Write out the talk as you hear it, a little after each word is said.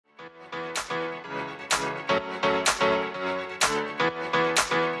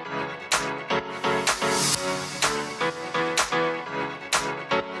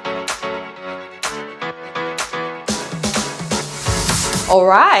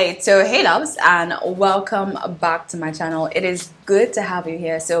Alright, so hey loves, and welcome back to my channel. It is good to have you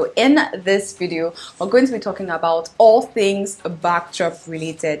here. So in this video we're going to be talking about all things backdrop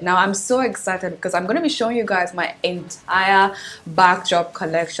related. Now I'm so excited because I'm going to be showing you guys my entire backdrop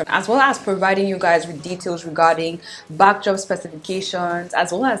collection, as well as providing you guys with details regarding backdrop specifications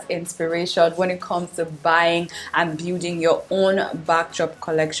as well as inspiration when it comes to buying and building your own backdrop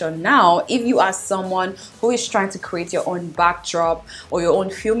collection. Now if you are someone who is trying to create your own backdrop or your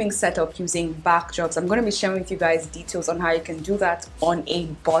own filming setup using backdrops, I'm going to be sharing with you guys details on how you can do that on a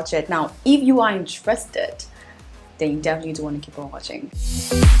budget. Now if you are interested, then you definitely do want to keep on watching.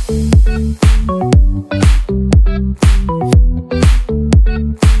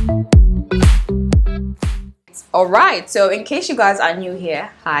 Alright, so in case you guys are new here,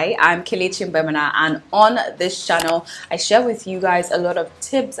 hi, I'm Kelechi mgbemena, and on this channel I share with you guys a lot of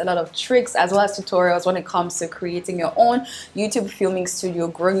tips, a lot of tricks, as well as tutorials when it comes to creating your own YouTube filming studio,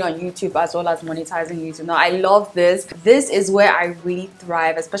 growing on YouTube, as well as monetizing YouTube. Now I love this. This is where I really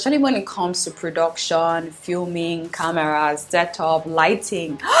thrive, especially when it comes to production, filming, cameras, setup,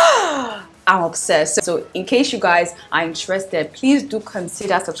 lighting. I'm obsessed. So in case you guys are interested, please do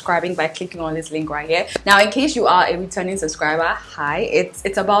consider subscribing by clicking on this link right here. Now in case you are a returning subscriber, hi,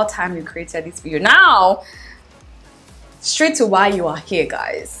 it's about time you created this video. Now straight to why you are here,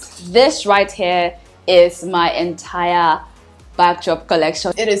 guys. This right here is my entire backdrop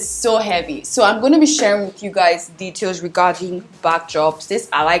collection. It is so heavy, so I'm going to be sharing with you guys details regarding backdrops. These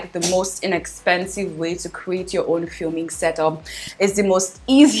are like the most inexpensive way to create your own filming setup. It's the most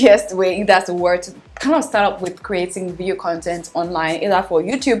easiest way, if that's the word, to kind of start up with creating video content online, either for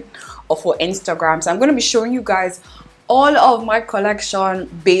YouTube or for Instagram. So I'm going to be showing you guys all of my collection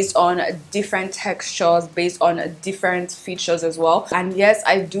based on different textures, based on different features as well. And yes,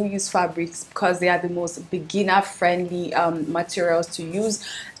 I do use fabrics because they are the most beginner friendly materials to use,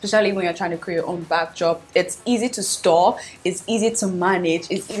 especially when you're trying to create your own backdrop. It's easy to store, it's easy to manage,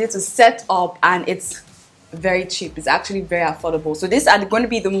 it's easy to set up, and it's very cheap. It's actually very affordable. So these are going to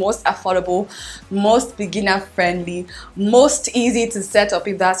be the most affordable, most beginner friendly, most easy to set up,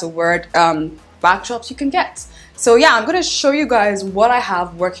 if that's a word, backdrops you can get. So yeah, I'm going to show you guys what I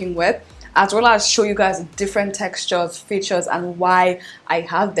have working with, as well as show you guys different textures, features, and why I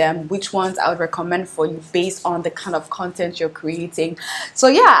have them, which ones I would recommend for you based on the kind of content you're creating. So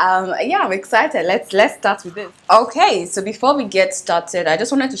yeah, I'm excited. Let's start with this. Okay, so before we get started, I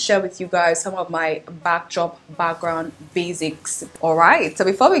just wanted to share with you guys some of my backdrop background basics. All right, so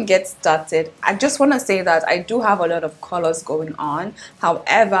before we get started, I just want to say that I do have a lot of colors going on.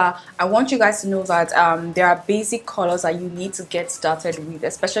 However, I want you guys to know that there are basic colors that you need to get started with,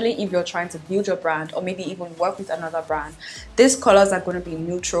 especially if you're trying to build your brand or maybe even work with another brand. These colors are going to be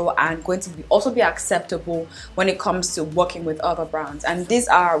neutral and going to be also be acceptable when it comes to working with other brands. And these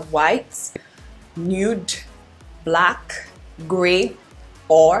are white, nude, black, gray,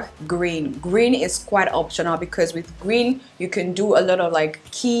 or green. Green is quite optional because with green you can do a lot of like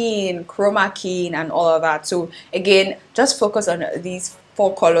keying, chroma keying, and all of that. So again, just focus on these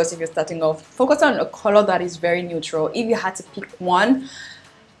four colors. If you're starting off, focus on a color that is very neutral. If you had to pick one,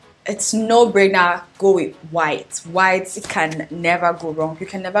 it's no-brainer, go with white. White can never go wrong. You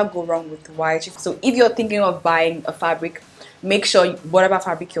can never go wrong with white. So if you're thinking of buying a fabric, make sure whatever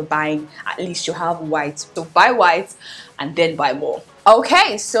fabric you're buying, at least you have white. So buy white and then buy more.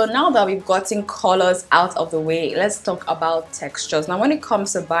 Okay, so now that we've gotten colors out of the way, let's talk about textures. Now when it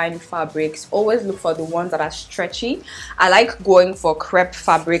comes to buying fabrics, always look for the ones that are stretchy. I like going for crepe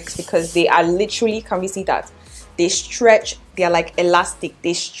fabrics because they are literally, can we see that? They stretch, they are like elastic,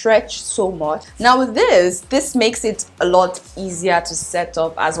 they stretch so much. Now with this makes it a lot easier to set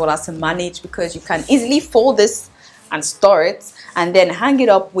up as well as to manage, because you can easily fold this and store it and then hang it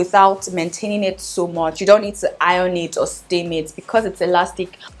up without maintaining it so much. You don't need to iron it or steam it because it's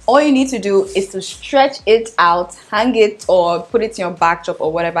elastic. All you need to do is to stretch it out, hang it, or put it in your backdrop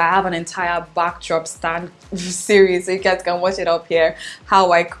or whatever. I have an entire backdrop stand series, so you guys can watch it up here,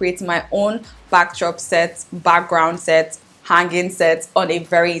 how I create my own backdrop sets, background sets, hanging sets on a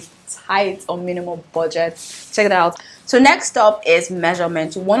very tight or minimal budget. Check it out. So next up is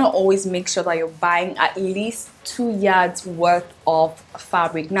measurement. You want to always make sure that you're buying at least 2 yards worth of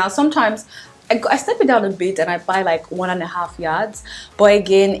fabric. Now sometimes I step it down a bit and I buy like 1.5 yards, but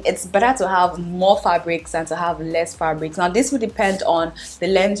again, it's better to have more fabrics than to have less fabrics. Now this will depend on the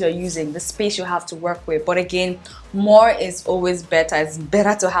lens you're using, the space you have to work with, but again, more is always better. It's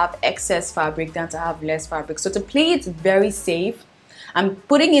better to have excess fabric than to have less fabric. So to play it very safe, I'm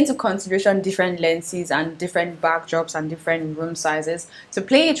putting into consideration different lenses and different backdrops and different room sizes. To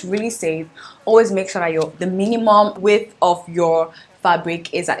play it really safe, always make sure that the minimum width of your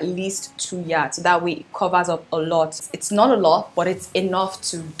fabric is at least 2 yards, so that way it covers up a lot. It's not a lot, but it's enough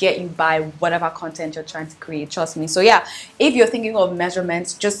to get you by whatever content you're trying to create, trust me. So yeah, if you're thinking of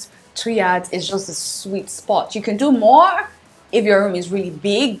measurements, just 2 yards is just a sweet spot. You can do more if your room is really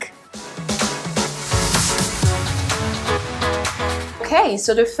big. Okay,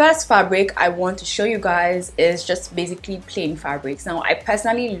 so the first fabric I want to show you guys is just basically plain fabrics. Now, I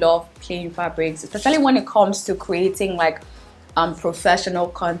personally love plain fabrics, especially when it comes to creating like professional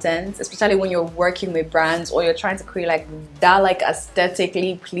content, especially when you're working with brands or you're trying to create like that like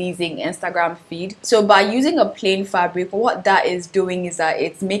aesthetically pleasing Instagram feed. So by using a plain fabric, what that is doing is that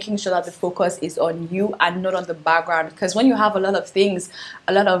it's making sure that the focus is on you and not on the background, because when you have a lot of things,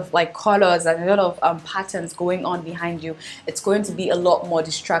 a lot of like colors and a lot of patterns going on behind you, it's going to be a lot more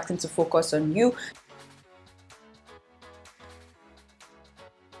distracting to focus on you.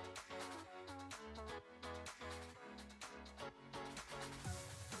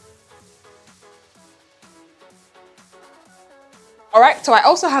 Alright, so I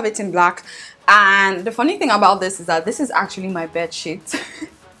also have it in black, and the funny thing about this is that this is actually my bed sheet.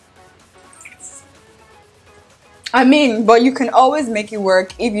 I mean, but you can always make it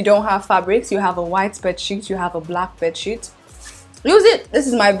work. If you don't have fabrics, you have a white bed sheet, you have a black bed sheet, use it. This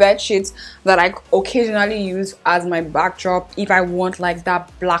is my bed sheet that I occasionally use as my backdrop if I want like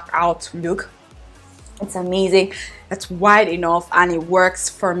that blackout look. It's amazing, it's wide enough and it works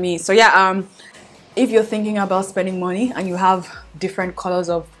for me. So yeah, if you're thinking about spending money and you have different colors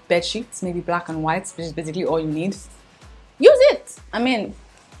of bed sheets, maybe black and white, which is basically all you need, use it. I mean,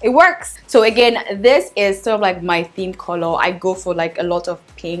 it works. So again, this is sort of like my theme color. I go for like a lot of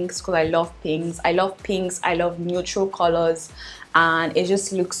pinks because I love pinks. I love neutral colors, and it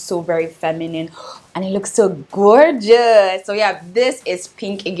just looks so very feminine and it looks so gorgeous. So yeah, this is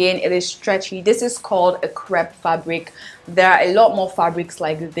pink. Again, it is stretchy. This is called a crepe fabric. There are a lot more fabrics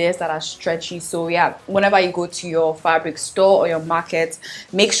like this that are stretchy. So yeah, whenever you go to your fabric store or your market,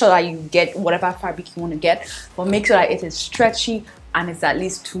 make sure that you get whatever fabric you want to get, but make sure that it is stretchy and it's at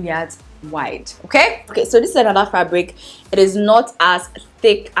least 2 yards wide. Okay, so this is another fabric. It is not as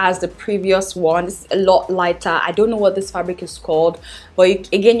thick as the previous one. It's a lot lighter. I don't know what this fabric is called, but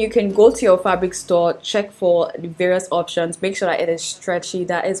again, you can go to your fabric store, check for the various options, make sure that it is stretchy.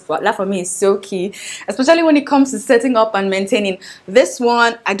 That for me is so key, especially when it comes to setting up and maintaining. This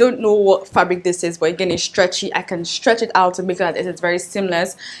one, I don't know what fabric this is, but again, it's stretchy. I can stretch it out to make sure that it is very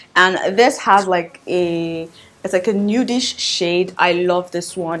seamless. And this has like it's like a nudish shade. I love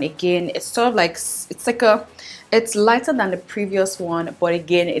this one. Again, it's sort of like it's lighter than the previous one, but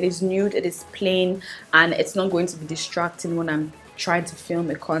again, it is nude, it is plain, and it's not going to be distracting when I'm trying to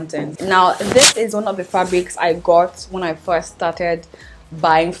film a content. Now, this is one of the fabrics I got when I first started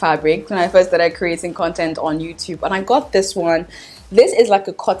buying fabric, when I first started creating content on YouTube, and I got this one. This is like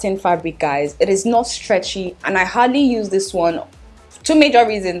a cotton fabric, guys. It is not stretchy, and I hardly use this one. Two major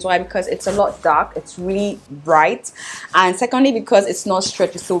reasons why: because it's a lot dark, it's really bright, and secondly because it's not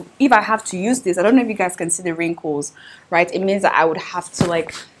stretchy. So if I have to use this, I don't know if you guys can see the wrinkles, right? It means that I would have to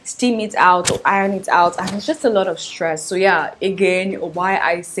like steam it out or iron it out, and it's just a lot of stress. So yeah, again, why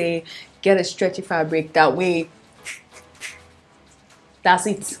I say get a stretchy fabric. That way, that's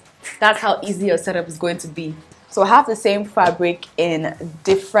it. That's how easy your setup is going to be. So I have the same fabric in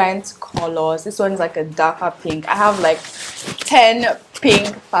different colors. This one is like a darker pink. I have like 10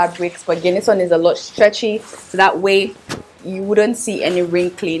 pink fabrics, but again, this one is a lot stretchy, so that way you wouldn't see any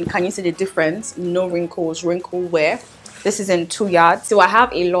wrinkling. Can you see the difference? No wrinkles, wrinkle wear. This is in 2 yards. So I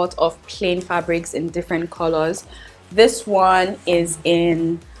have a lot of plain fabrics in different colors. This one is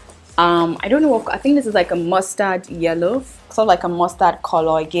in I don't know what, I think this is like a mustard yellow, sort of like a mustard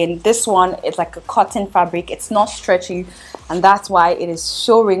color. Again, this one is like a cotton fabric. It's not stretchy, and that's why it is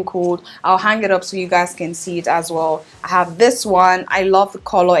so wrinkled. I'll hang it up so you guys can see it as well. I have this one. I love the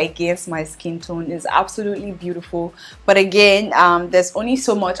color against my skin tone. It's absolutely beautiful, but again, there's only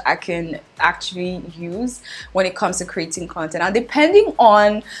so much I can actually use when it comes to creating content. And depending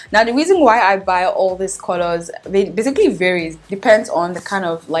on, now the reason why I buy all these colors, they basically varies, depends on the kind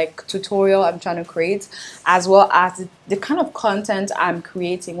of like tutorial I'm trying to create, as well as the kind of content I'm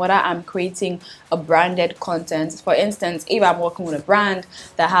creating, whether I'm creating a branded content. For instance, if I'm working with a brand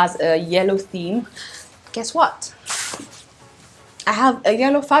that has a yellow theme, guess what? I have a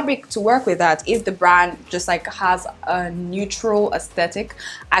yellow fabric to work with that. If the brand just like has a neutral aesthetic,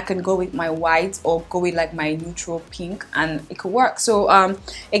 I can go with my white or go with like my neutral pink, and it could work. So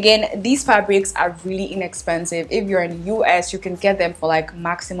again, these fabrics are really inexpensive. If you're in the US, you can get them for like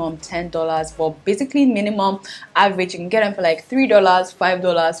maximum $10, but basically minimum average you can get them for like $3,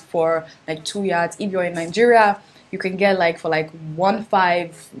 $5 for like 2 yards. If you're in Nigeria, you can get like for like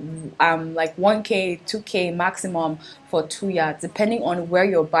 1.5 like 1k 2k maximum for 2 yards, depending on where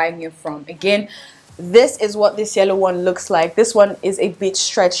you're buying it from. Again, this is what this yellow one looks like. This one is a bit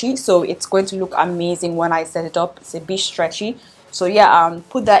stretchy, so it's going to look amazing when I set it up. It's a bit stretchy, so yeah,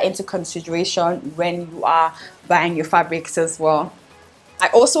 put that into consideration when you are buying your fabrics as well. I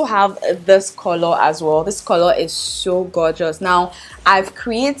also have this color as well. This color is so gorgeous. Now, I've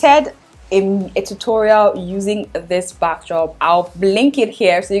created a tutorial using this backdrop. I'll link it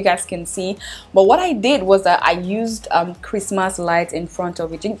here so you guys can see. But what I did was that I used Christmas lights in front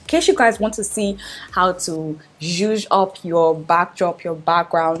of it. In case you guys want to see how to zhuzh up your backdrop, your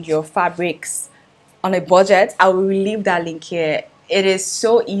background, your fabrics on a budget, I will leave that link here. It is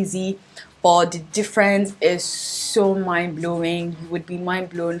so easy, but the difference is so mind-blowing. You would be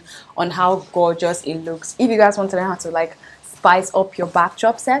mind-blown on how gorgeous it looks. If you guys want to learn how to like spice up your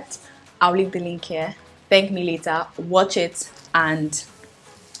backdrop set, I'll leave the link here. Thank me later, watch it and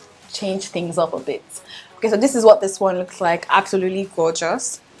change things up a bit. Okay, so this is what this one looks like. Absolutely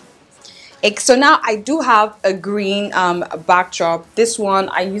gorgeous. So now I do have a green backdrop. This one,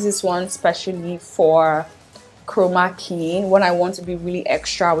 I use this one especially for chroma keying when I want to be really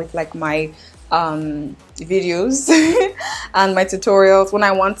extra with like my videos and my tutorials, when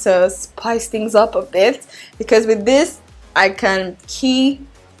I want to spice things up a bit, because with this I can key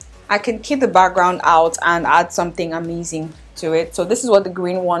the background out and add something amazing to it. So this is what the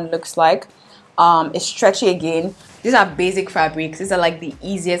green one looks like. It's stretchy again. These are basic fabrics. These are like the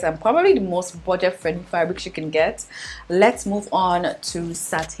easiest and probably the most budget friendly fabrics you can get. Let's move on to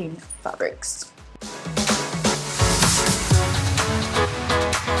satin fabrics.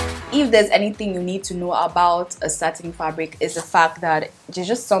 If there's anything you need to know about a satin fabric, is the fact that it's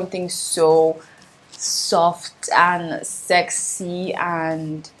just something so soft and sexy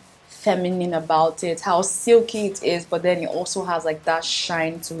and feminine about it, how silky it is, but then it also has like that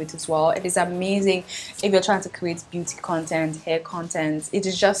shine to it as well. It is amazing if you're trying to create beauty content, hair content. It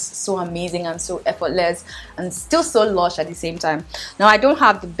is just so amazing and so effortless and still so lush at the same time. Now, I don't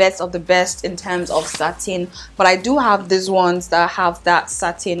have the best of the best in terms of satin, but I do have these ones that have that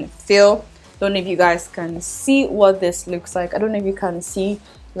satin feel. Don't know if you guys can see what this looks like. I don't know if you can see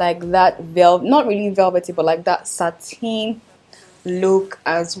like that velvet, not really velvety, but like that satin look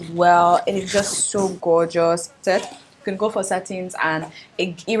as well. It is just so gorgeous. You can go for satins and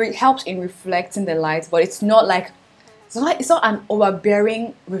it helps in reflecting the light, but it's not like it's not an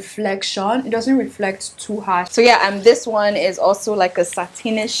overbearing reflection. It doesn't reflect too harsh. So yeah, this one is also like a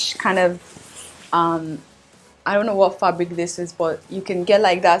satinish kind of I don't know what fabric this is, but you can get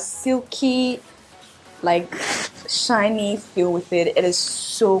like that silky, like shiny feel with it. It is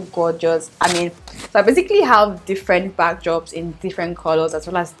so gorgeous. I mean, so I basically have different backdrops in different colors as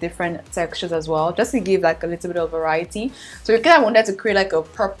well as different textures as well, just to give like a little bit of variety. So because I wanted to create like a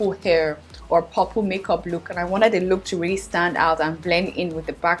purple hair or purple makeup look, and I wanted the look to really stand out and blend in with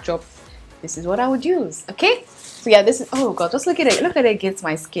the backdrop, this is what I would use. Okay, so yeah, this is, oh god, just look at it against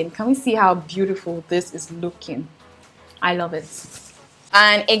my skin. Can we see how beautiful this is looking? I love it.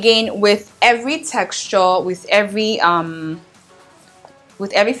 And again, with every texture, with every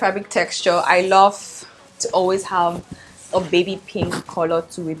fabric texture, I love to always have a baby pink color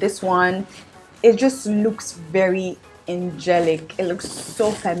to it. This one, it just looks very angelic. It looks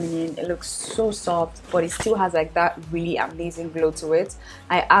so feminine. It looks so soft, but it still has like that really amazing glow to it.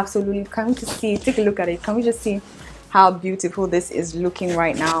 I absolutely, can we just see, take a look at it. Can we just see how beautiful this is looking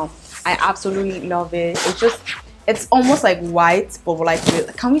right now? I absolutely love it. It's almost like white, but like,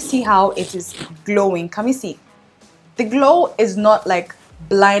 can we see how it is glowing? Can we see? The glow is not like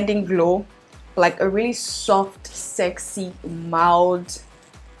blinding glow, like a really soft, sexy, mild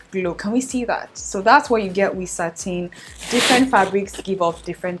glow. Can we see that? So that's what you get with satin. Different fabrics give off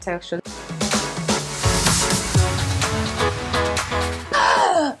different textures.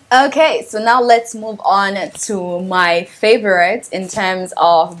 Okay, so now let's move on to my favorite in terms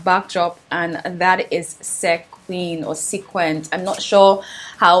of backdrop, and that is Sequin or Sequin. I'm not sure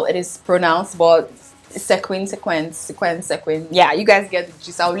how it is pronounced, but Sequin. Yeah, you guys get the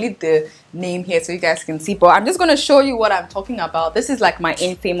gist. I'll leave the name here so you guys can see, but I'm just going to show you what I'm talking about. This is like my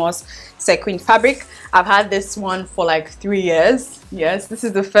infamous Sequin fabric. I've had this one for like 3 years. Yes, this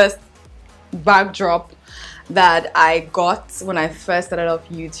is the first backdrop that I got when I first started off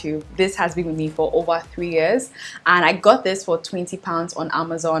YouTube. This has been with me for over 3 years, and I got this for £20 on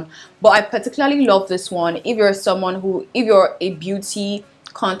Amazon. But I particularly love this one if you're a beauty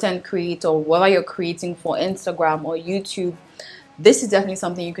content creator, whether you're creating for Instagram or YouTube. This is definitely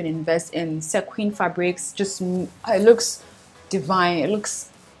something you can invest in. Sequin fabrics, just, it looks divine. It looks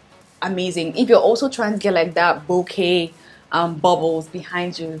amazing. If you're also trying to get like that bouquet bubbles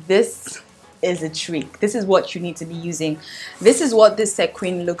behind you, this is a trick. This is what you need to be using. This is what this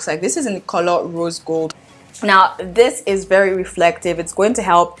sequin looks like. This is in the color rose gold. Now this is very reflective. It's going to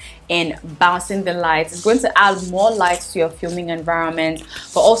help in bouncing the lights. It's going to add more light to your filming environment,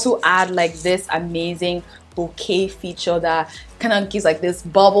 but also add like this amazing bouquet feature that kind of gives like this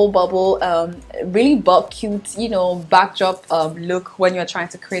bubble really cute, you know, backdrop look when you're trying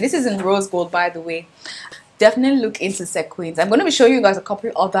to create. This is in rose gold, by the way. Definitely look into sequins. I'm going to be showing you guys a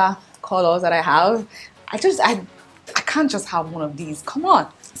couple other colors that I have. I can't just have one of these. Come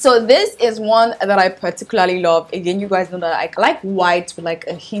on. So this is one that I particularly love. Again, you guys know that I like white with like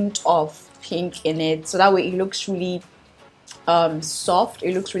a hint of pink in it, so that way it looks really soft,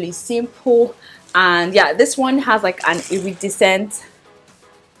 it looks really simple. And yeah, this one has like an iridescent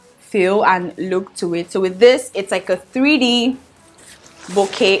feel and look to it. So with this, it's like a 3D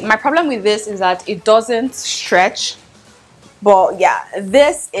bouquet. My problem with this is that it doesn't stretch, but yeah,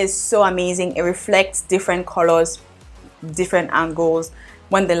 this is so amazing. It reflects different colors, different angles.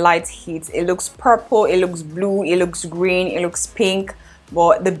 When the light hits, it looks purple, it looks blue, it looks green, it looks pink,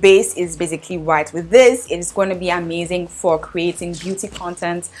 but the base is basically white. With this, it is going to be amazing for creating beauty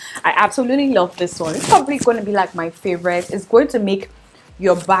content. I absolutely love this one. It's probably going to be like my favorite. It's going to make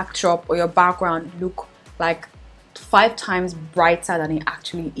your backdrop or your background look like 5 times brighter than it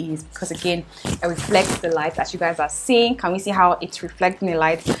actually is, because again, it reflects the light as you guys are seeing. Can we see how it's reflecting the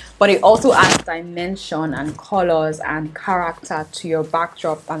light? But it also adds dimension and colors and character to your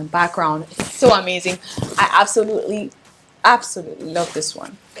backdrop and background. It's so amazing. I absolutely love this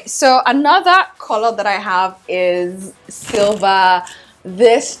one. So another color that I have is silver.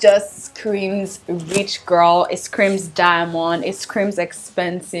 This just screams rich girl. It screams diamond. It screams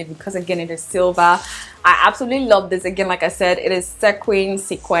expensive, because again, it is silver. I absolutely love this. Again, like I said, it is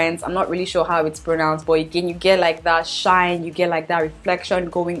sequins. I'm not really sure how it's pronounced, but again, you get like that shine, you get like that reflection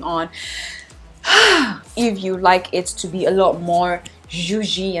going on. If you like it to be a lot more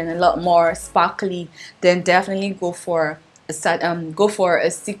zhuzhy and a lot more sparkly, then definitely go for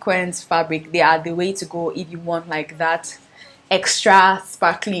a sequins fabric. They are the way to go if you want like that extra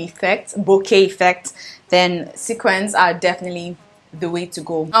sparkly effect, bouquet effect. Then sequins are definitely the way to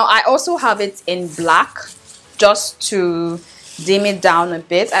go. Now I also have it in black, just to dim it down a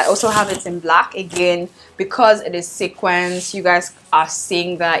bit. I also have it in black, again, because it is sequins. You guys are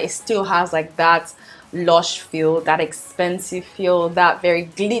seeing that it still has like that lush feel, that expensive feel, that very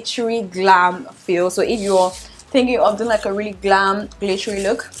glittery glam feel. So if you're thinking of doing like a really glam glittery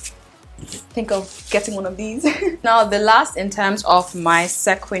look, think of getting one of these. Now the last in terms of my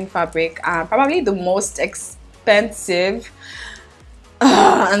sequin fabric, probably the most expensive,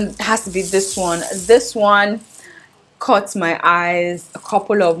 and it has to be this one. This one caught my eyes a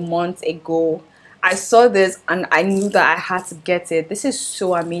couple of months ago. I saw this and I knew that I had to get it. This is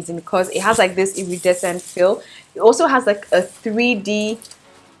so amazing because it has like this iridescent feel. It also has like a 3D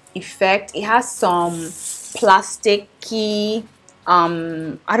effect. It has some plasticky,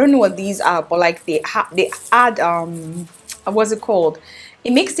 I don't know what these are, but like they add what's it called?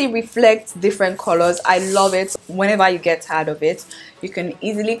 It makes it reflect different colors. I love it. Whenever you get tired of it, you can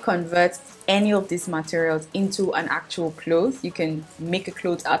easily convert any of these materials into an actual cloth. You can make a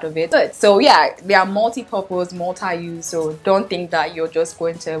cloth out of it. So yeah, they are multi-purpose, multi-use, so don't think that you're just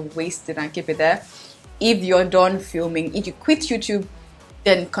going to waste it and keep it there. If you're done filming, if you quit YouTube,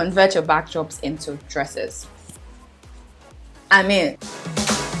 then convert your backdrops into dresses. I'm in.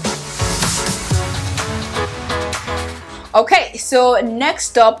 Okay, so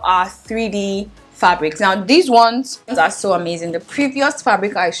next up are 3D fabrics. Now these ones are so amazing. The previous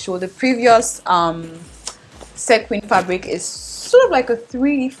fabric I showed, the previous sequin fabric, is sort of like a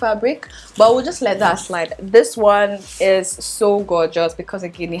 3D fabric, but we'll just let that slide. This one is so gorgeous because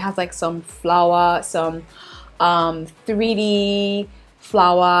again, it has like some flower, some 3D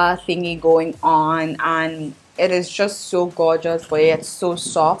flower thingy going on, and it is just so gorgeous, but yet so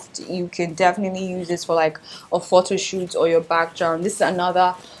soft. You can definitely use this for like a photo shoot or your background. This is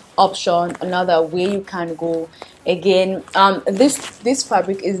another option, another way you can go. Again, this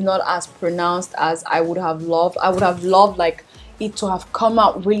fabric is not as pronounced as I would have loved. I would have loved like it to have come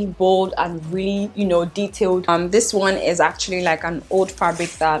out really bold and really, you know, detailed. This one is actually like an old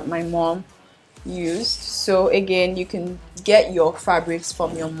fabric that my mom used. So again, you can get your fabrics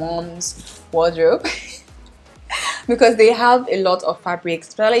from your mom's wardrobe. Because they have a lot of fabrics,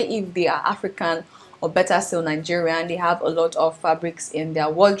 especially if they are African or better still Nigerian. They have a lot of fabrics in their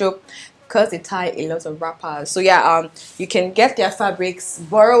wardrobe. because they tie a lot of wrappers. So yeah, you can get their fabrics,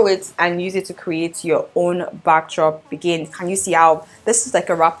 borrow it, and use it to create your own backdrop. Again, can you see how this is like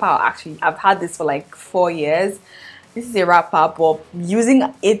a wrapper? Actually, I've had this for like 4 years. This is a wrapper, but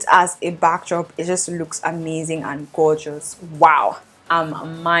using it as a backdrop, it just looks amazing and gorgeous. Wow,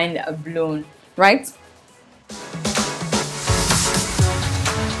 I'm mind blown, right?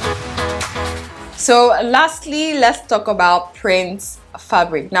 So lastly, let's talk about print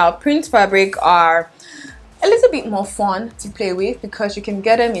fabric. Now, print fabric are a little bit more fun to play with because you can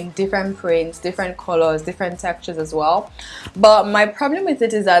get them in different prints, different colors, different textures as well. But my problem with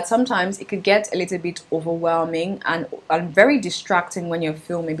it is that sometimes it could get a little bit overwhelming and very distracting when you're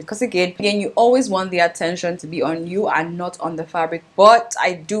filming, because again you always want the attention to be on you and not on the fabric. But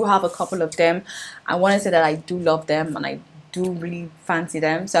I do have a couple of them. I want to say that I do love them and I do really fancy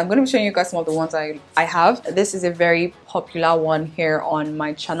them, so I'm going to be showing you guys some of the ones I have. This is a very popular one here on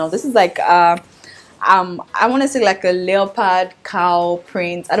my channel. This is like I want to say like a leopard cow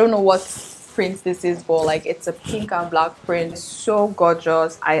print. I don't know what print this is, but like it's a pink and black print. So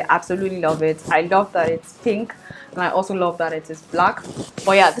gorgeous. I absolutely love it. I love that it's pink and I also love that it is black.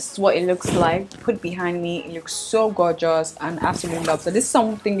 But yeah, this is what it looks like put behind me. It looks so gorgeous and absolutely love. So this is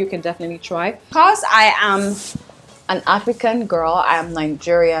something you can definitely try. Because I am an African girl, I am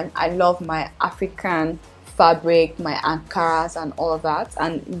Nigerian, I love my African fabric, my Ankaras and all of that,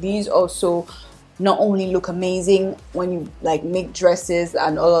 and these also not only look amazing when you like make dresses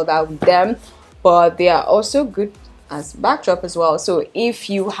and all of that with them, but they are also good as backdrop as well. So if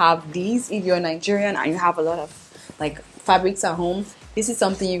you have these, if you're Nigerian and you have a lot of like fabrics at home, this is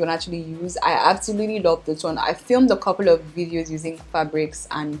something you can actually use. I absolutely love this one. I filmed a couple of videos using fabrics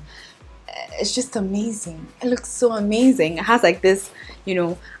and it's just amazing. It looks so amazing. It has like this, you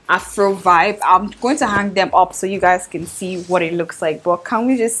know, Afro vibe. I'm going to hang them up so you guys can see what it looks like. But can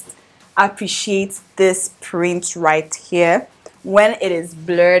we just appreciate this print right here? When it is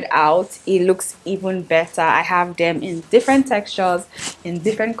blurred out, it looks even better. I have them in different textures, in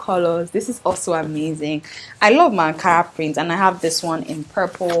different colors. This is also amazing. I love my Ankara print, and I have this one in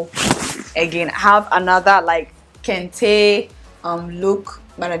purple. Again, I have another like kente look,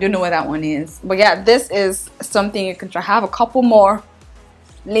 but I don't know what that one is. But yeah, this is something you can try. I have a couple more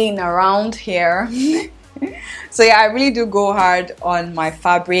laying around here. So yeah, I really do go hard on my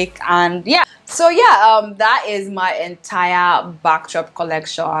fabric. And yeah, so yeah, that is my entire backdrop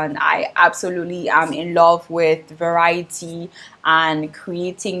collection. I absolutely am in love with variety and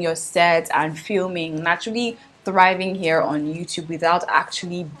creating your set and filming and actually thriving here on YouTube without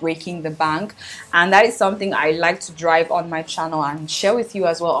actually breaking the bank. And that is something I like to drive on my channel and share with you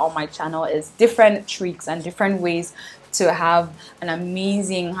as well on my channel, is different tricks and different ways to have an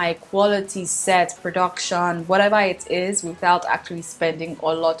amazing high quality set, production, whatever it is, without actually spending a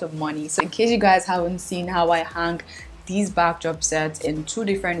lot of money. So in case you guys haven't seen how I hang these backdrop sets in 2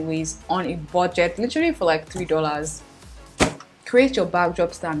 different ways on a budget, literally for like $3. Create your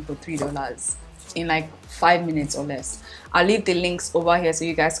backdrop stand for $3 in like 5 minutes or less. I'll leave the links over here so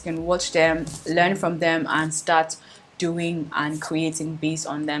you guys can watch them, learn from them, and start doing and creating based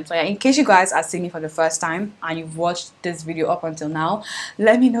on them. So yeah, in case you guys are seeing me for the first time and you've watched this video up until now,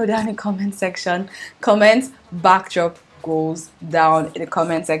 let me know down in the comment section. Comment backdrop goes down in the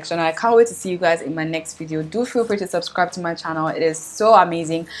comment section. I can't wait to see you guys in my next video. Do feel free to subscribe to my channel. It is so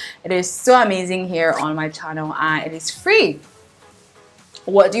amazing. It is so amazing here on my channel, and it is free.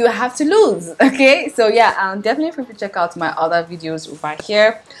 What do you have to lose? Okay, so yeah, definitely feel free to check out my other videos over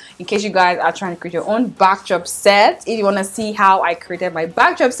here in case you guys are trying to create your own backdrop set. If you want to see how I created my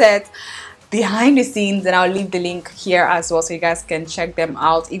backdrop set behind the scenes, then I'll leave the link here as well so you guys can check them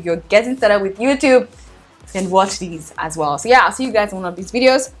out. If you're getting started with YouTube, then watch these as well. So yeah, I'll see you guys in one of these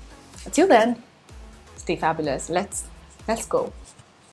videos. Until then, stay fabulous. Let's go.